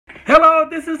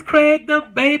this is Craig, the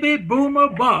baby boomer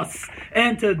boss,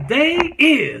 and today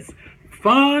is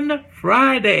Fun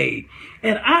Friday,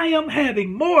 and I am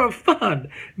having more fun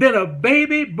than a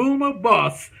baby boomer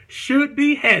boss should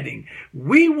be having.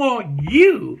 We want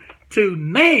you to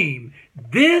name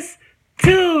this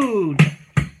tune.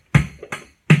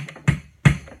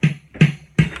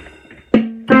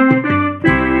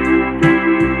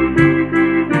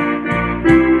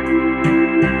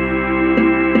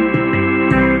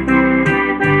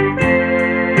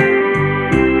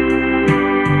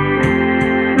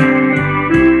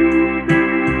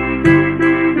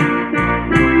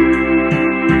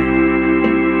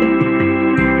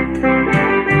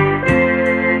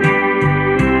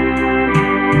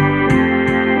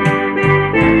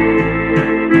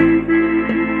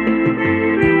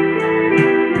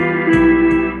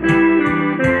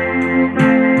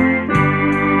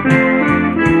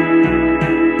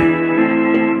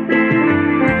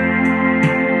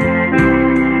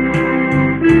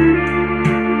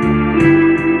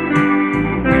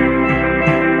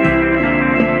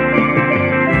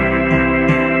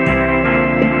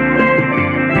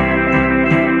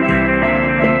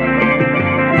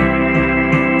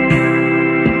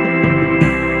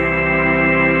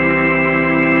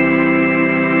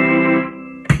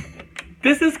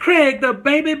 This is Craig, the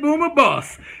baby boomer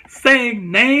boss,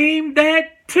 saying name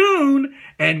that tune,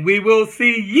 and we will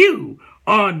see you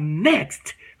on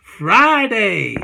next Friday.